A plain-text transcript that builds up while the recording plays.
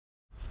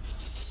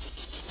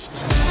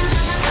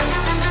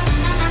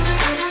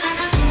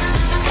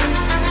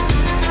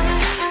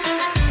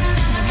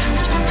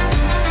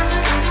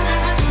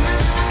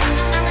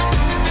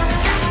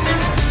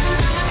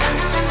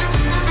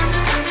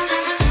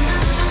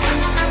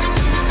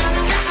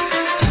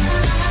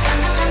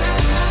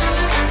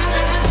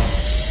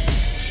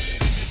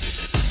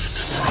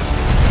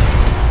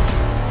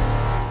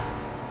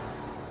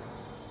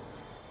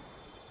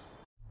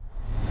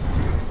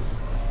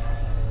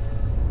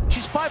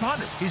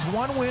.500. He's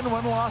 1 win,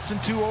 1 loss,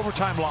 and 2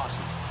 overtime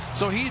losses.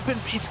 So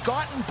he's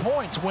gotten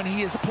points when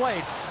he has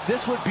played.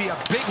 This would be a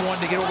big one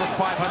to get over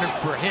 500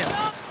 for him.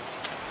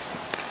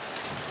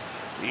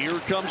 Here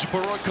comes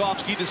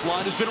Burakovsky. This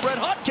line has been red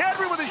hot.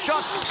 Kadri with a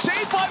shot.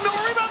 Saved by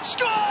Miller. Rebound.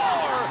 Score!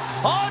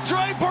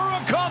 Andre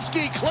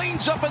Burakovsky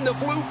cleans up in the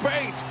blue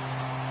paint.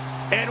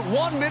 And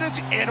 1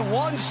 minute and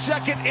 1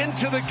 second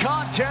into the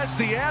contest,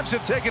 the Avs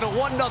have taken a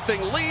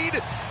 1-0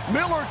 lead.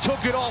 Miller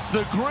took it off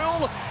the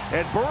grill,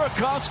 and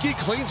Burakovsky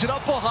cleans it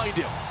up behind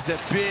him. It's a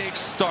big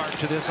start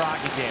to this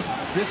hockey game.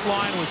 This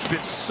line has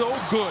been so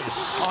good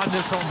on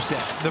this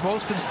homestand. The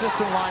most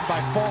consistent line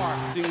by far.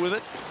 With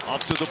it,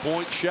 up to the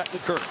point,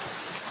 Shattenkirk.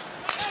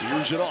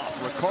 Steers it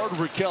off. Rickard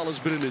Rakell has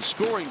been in his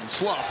scoring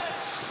slump.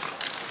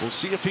 We'll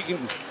see if he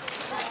can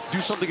do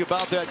something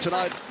about that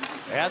tonight.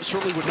 Avs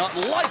certainly would not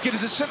like it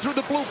as it's sent through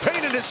the blue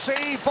paint and is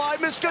saved by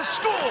Miska.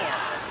 Score!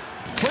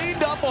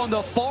 Cleaned up on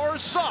the far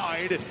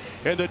side,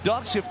 and the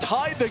Ducks have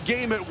tied the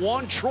game at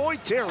 1. Troy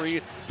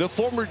Terry, the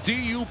former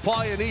DU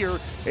Pioneer,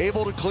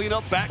 able to clean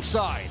up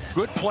backside.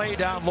 Good play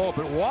down low,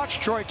 but watch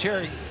Troy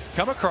Terry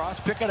come across,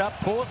 pick it up,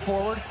 pull it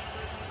forward.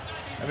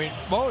 I mean,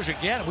 Moj,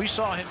 again, we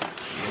saw him.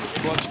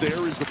 Clutch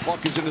there as the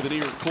puck is into the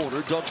near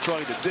corner. Ducks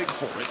trying to dig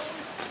for it.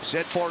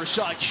 Set far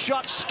side,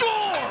 shot,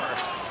 score!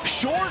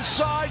 Short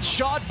side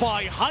shot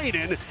by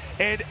Heinen,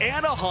 and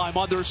Anaheim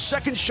on their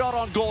second shot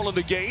on goal in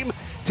the game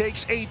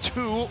takes a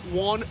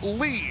 2-1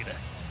 lead.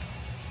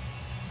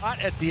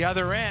 At the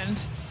other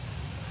end,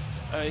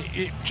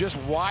 just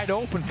wide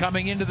open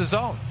coming into the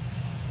zone.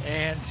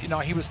 And, you know,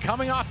 he was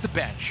coming off the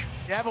bench.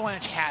 The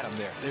Avalanche had him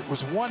there. It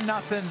was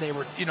 1-0. They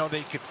were, you know,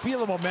 they could feel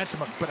the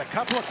momentum, but a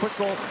couple of quick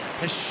goals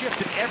has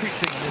shifted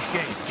everything in this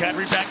game.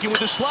 Kadri back in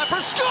with a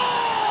slapper. Score!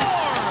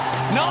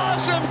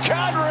 Nazem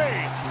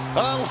Kadri!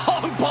 A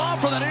long bomb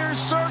for the near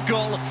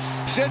circle.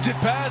 Sends it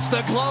past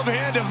the glove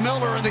hand of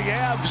Miller, and the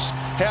Avs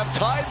have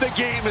tied the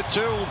game at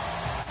 2.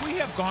 We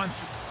have gone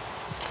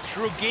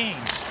through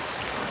games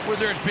where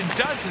there's been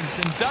dozens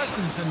and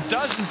dozens and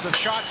dozens of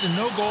shots and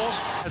no goals.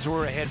 As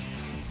we're ahead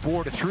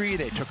 4-3,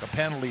 they took a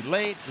penalty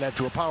late, led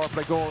to a power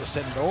play goal,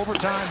 sent it to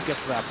overtime,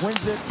 gets that,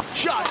 wins it.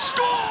 Shot,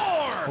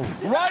 score!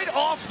 Right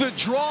off the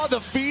draw, the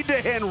feed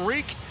to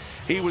Henrique.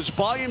 He was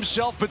by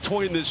himself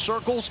between the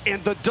circles,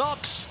 and the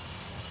Ducks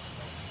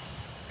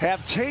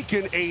have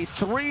taken a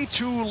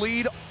 3-2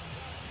 lead.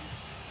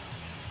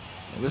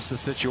 Well, this is a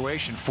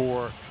situation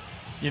for,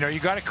 you know, you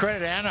got to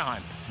credit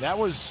Anaheim. That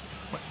was,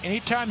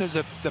 anytime there's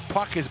the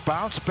puck is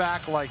bounced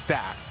back like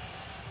that,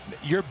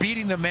 you're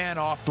beating the man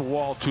off the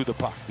wall to the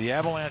puck. The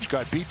Avalanche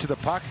got beat to the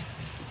puck.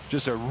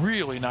 Just a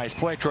really nice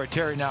play. Troy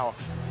Terry now.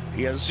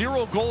 He has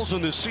 0 goals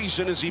in this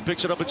season as he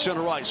picks it up at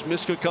center ice.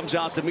 Miska comes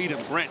out to meet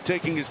him. Grant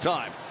taking his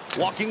time.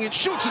 Walking and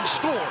shoots and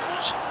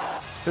scores.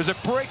 There's a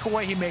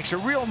breakaway. He makes a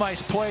real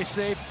nice play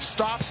save.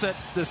 Stops at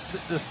the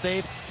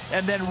save.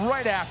 And then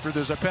right after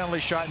there's a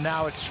penalty shot.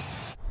 Now it's...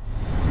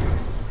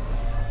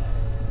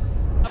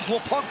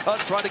 Will puck cut,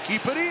 try to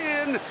keep it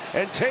in.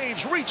 And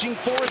Taves reaching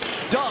for it.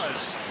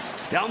 Does.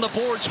 Down the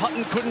boards,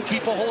 Hutton couldn't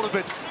keep a hold of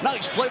it.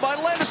 Nice play by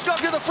Landeskog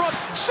to the front.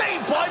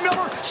 Saved by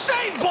Miller.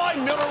 Saved by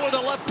Miller with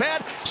a left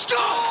pad. Score!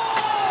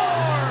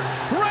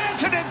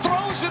 Rantanen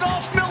throws it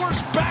off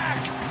Miller's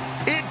back.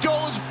 It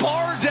goes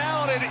bar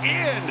down and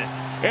in.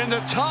 And the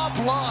top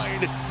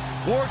line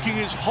working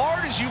as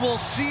hard as you will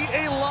see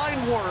a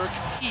line work.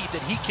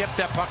 That he kept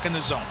that puck in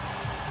the zone.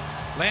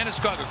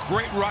 Landeskog, a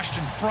great rush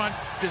in front,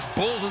 just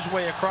bulls his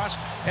way across.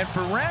 And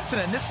for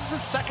Rantanen, this is the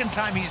second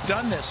time he's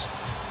done this.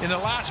 In the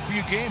last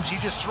few games, he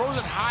just throws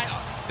it high.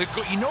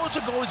 He knows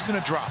the goalie's going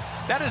to drop.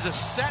 That is a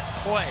set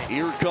play.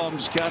 Here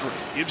comes Kadri.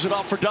 Gives it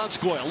off for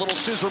Donskoy. A little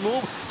scissor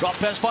move. Drop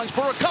pass finds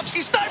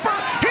Burakovsky. Sniper.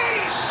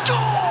 He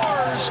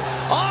scores!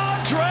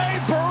 Andre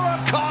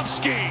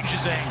Burakovsky.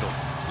 His angle.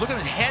 Look at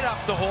his head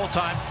up the whole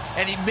time.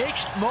 And he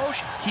makes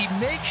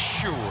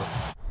sure.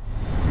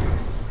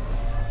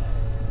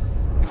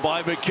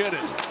 By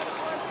McKinnon.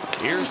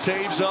 Here's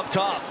Taves up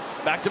top.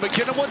 Back to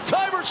McKinnon.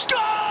 One-timer. Score!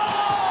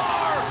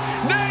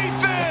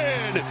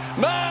 Nathan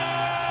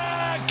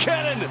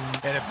McKinnon.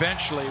 And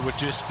eventually it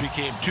just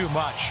became too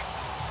much.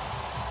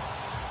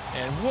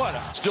 And what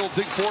a... Still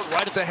dig for it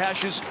right at the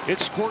hashes. It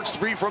squirts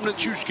 3 from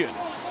Nichushkin.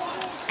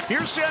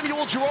 Here's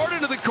Samuel Girard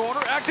into the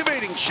corner.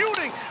 Activating.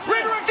 Shooting.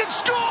 Redirected.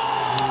 Score!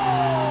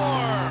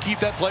 Keep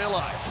that play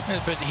alive.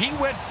 But he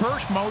went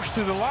first most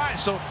through the line.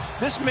 So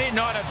this may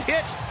not have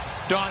hit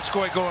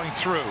Donskoy going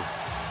through.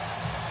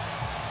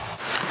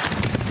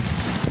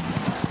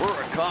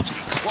 Burakovsky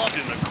clubbed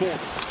in the corner.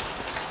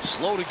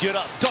 Slow to get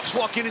up. Ducks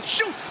walk in and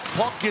shoot.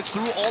 Puck gets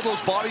through all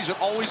those bodies. It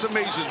always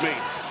amazes me.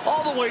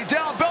 All the way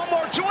down.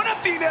 Bellemare to an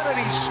empty net, and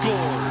he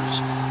scores.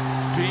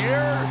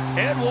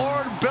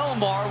 Pierre-Edouard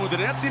Bellemare with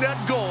an empty net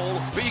goal.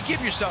 But you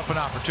give yourself an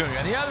opportunity.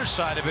 On the other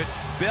side of it,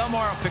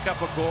 Bellemare will pick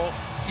up a goal.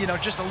 You know,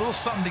 just a little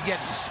something to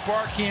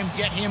spark him,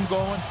 get him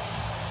going.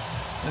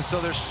 And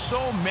so there's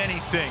so many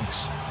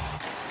things.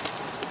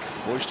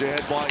 Pushed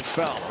ahead by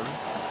Fowler.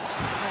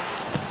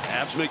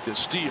 Avs make the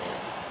steal.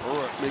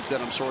 Or make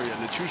that,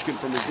 Nichushkin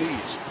from his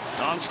knees.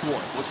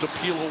 Donskoy wants to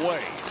peel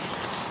away.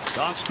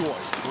 Don scored.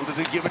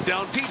 Wanted to give it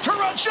down deep.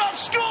 Turnaround shot.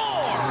 Score!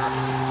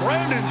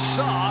 Brandon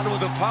Saad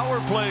with a power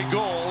play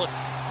goal.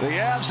 The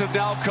Avs have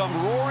now come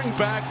roaring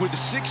back with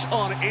 6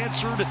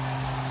 unanswered.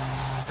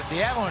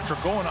 The Avalanche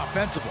are going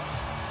offensively,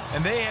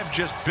 and they have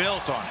just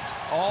built on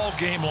it all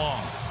game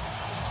long.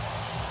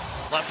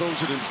 Left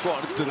those in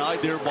front. It's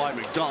denied there by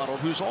McDonald,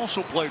 who's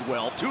also played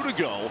well. 2 to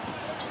go.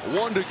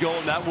 1 to go,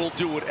 and that will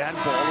do it at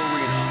Ball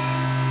Arena.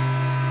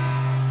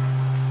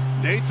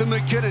 Nathan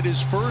MacKinnon,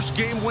 his first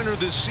game winner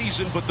this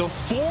season, but the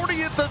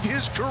 40th of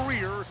his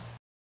career.